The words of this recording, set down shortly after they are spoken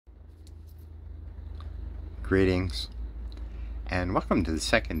Greetings, and welcome to the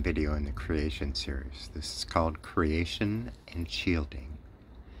second video in the creation series. This is called Creation and Shielding.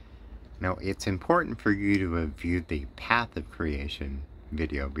 Now, it's important for you to have viewed the Path of Creation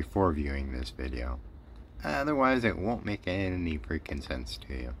video before viewing this video. Otherwise, it won't make any freaking sense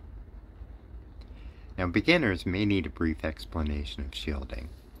to you. Now, beginners may need a brief explanation of shielding.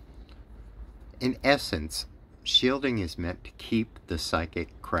 In essence, shielding is meant to keep the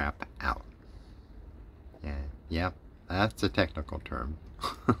psychic crap out. Yeah, that's a technical term.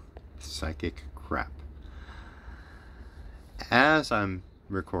 Psychic crap. As I'm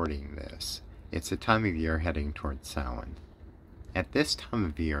recording this, it's the time of year heading towards Samhain. At this time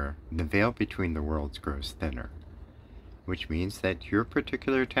of year, the veil between the worlds grows thinner, which means that your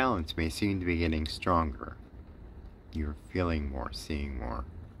particular talents may seem to be getting stronger. You're feeling more, seeing more,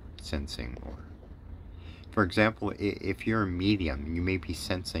 sensing more. For example, if you're a medium, you may be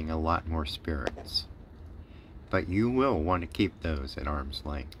sensing a lot more spirits. But you will want to keep those at arm's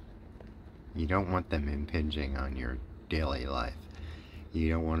length. You don't want them impinging on your daily life. You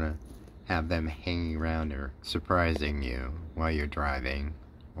don't want to have them hanging around or surprising you while you're driving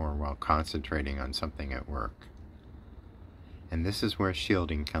or while concentrating on something at work. And this is where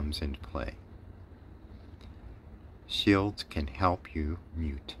shielding comes into play. Shields can help you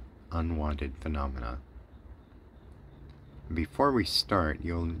mute unwanted phenomena. Before we start,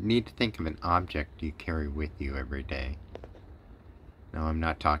 you'll need to think of an object you carry with you every day. Now, I'm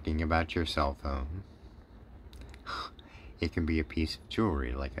not talking about your cell phone. It can be a piece of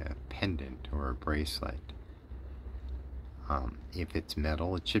jewelry, like a pendant or a bracelet. If it's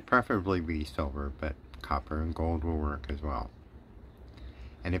metal, it should preferably be silver, but copper and gold will work as well.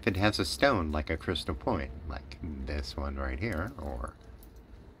 And if it has a stone, like a crystal point, like this one right here, or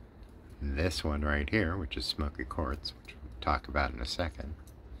this one right here, which is smoky quartz, which talk about in a second,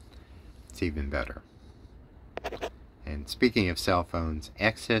 it's even better. And speaking of cell phones,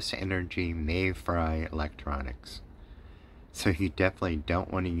 excess energy may fry electronics. So you definitely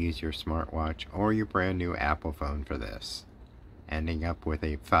don't want to use your smartwatch or your brand new Apple phone for this. Ending up with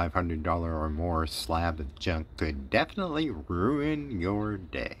a $500 or more slab of junk could definitely ruin your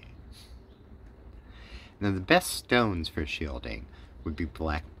day. Now, the best stones for shielding would be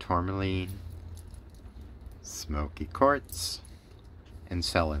black tourmaline, smoky quartz, and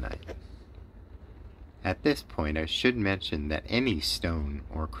selenite. At this point, I should mention that any stone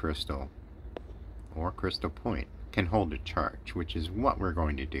or crystal point can hold a charge, which is what we're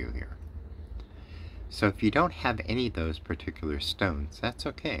going to do here. So if you don't have any of those particular stones, that's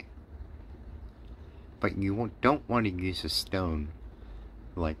okay. But you don't want to use a stone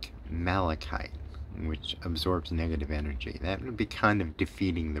like malachite, which absorbs negative energy. That would be kind of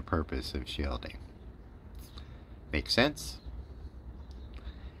defeating the purpose of shielding. Make sense?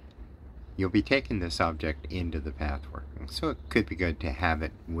 You'll be taking this object into the path working, so it could be good to have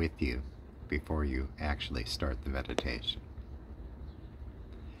it with you before you actually start the meditation.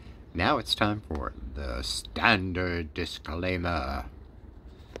 Now it's time for the standard disclaimer.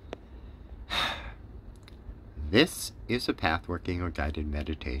 This is a path working or guided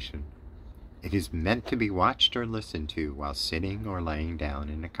meditation. It is meant to be watched or listened to while sitting or laying down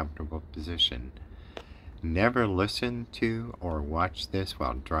in a comfortable position. Never listen to or watch this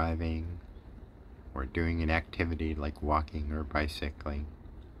while driving or doing an activity like walking or bicycling.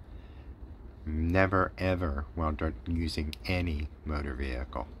 Never ever while using any motor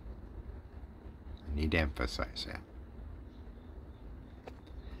vehicle. I need to emphasize that.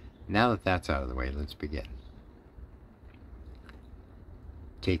 Now that that's out of the way, let's begin.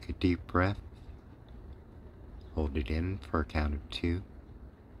 Take a deep breath. Hold it in for a count of 2.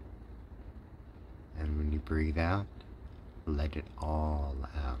 And when you breathe out, let it all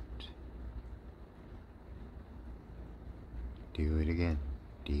out. Do it again.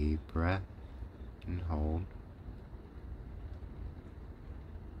 Deep breath and hold.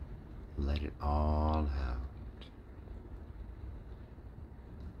 Let it all out.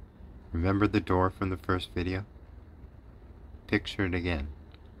 Remember the door from the first video? Picture it again.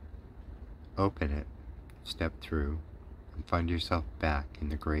 Open it, step through, and find yourself back in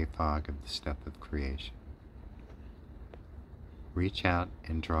the gray fog of the step of creation. Reach out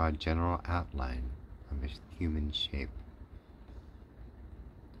and draw a general outline of a human shape.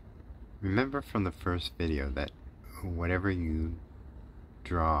 Remember from the first video that whatever you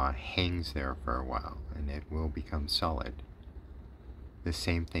draw hangs there for a while and it will become solid. The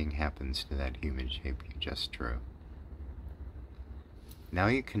same thing happens to that human shape you just drew. Now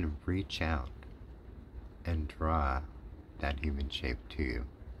you can reach out and draw that human shape to you.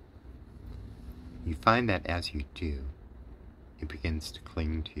 You find that as you do, it begins to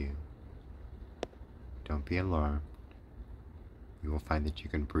cling to you, don't be alarmed. You will find that you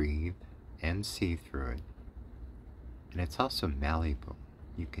can breathe and see through it. And it's also malleable.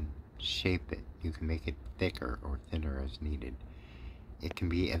 You can shape it. You can make it thicker or thinner as needed. It can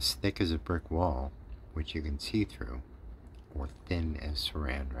be as thick as a brick wall, which you can see through, or thin as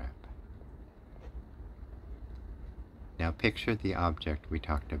saran wrap. Now picture the object we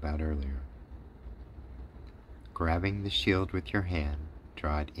talked about earlier. Grabbing the shield with your hand,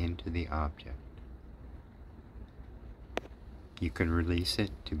 draw it into the object. You can release it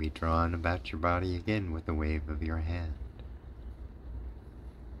to be drawn about your body again with a wave of your hand.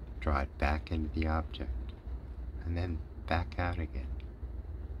 Draw it back into the object, and then back out again.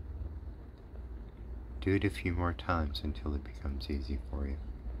 Do it a few more times until it becomes easy for you.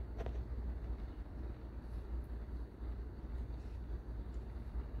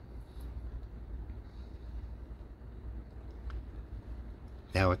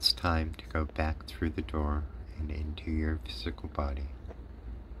 Now it's time to go back through the door and into your physical body,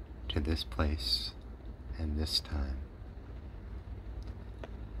 to this place and this time.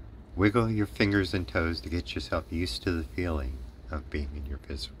 Wiggle your fingers and toes to get yourself used to the feeling of being in your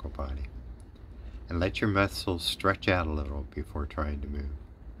physical body. And let your muscles stretch out a little before trying to move.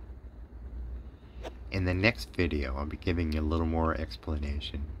 In the next video, I'll be giving you a little more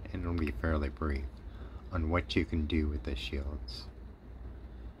explanation, and it'll be fairly brief, on what you can do with the shields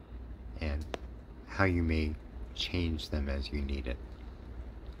and how you may change them as you need it.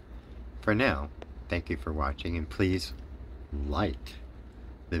 For now, thank you for watching, and please like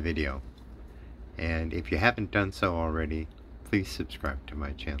the video. And if you haven't done so already, please subscribe to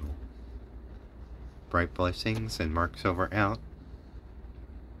my channel. Bright blessings, and Mark Silver out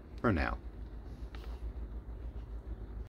for now.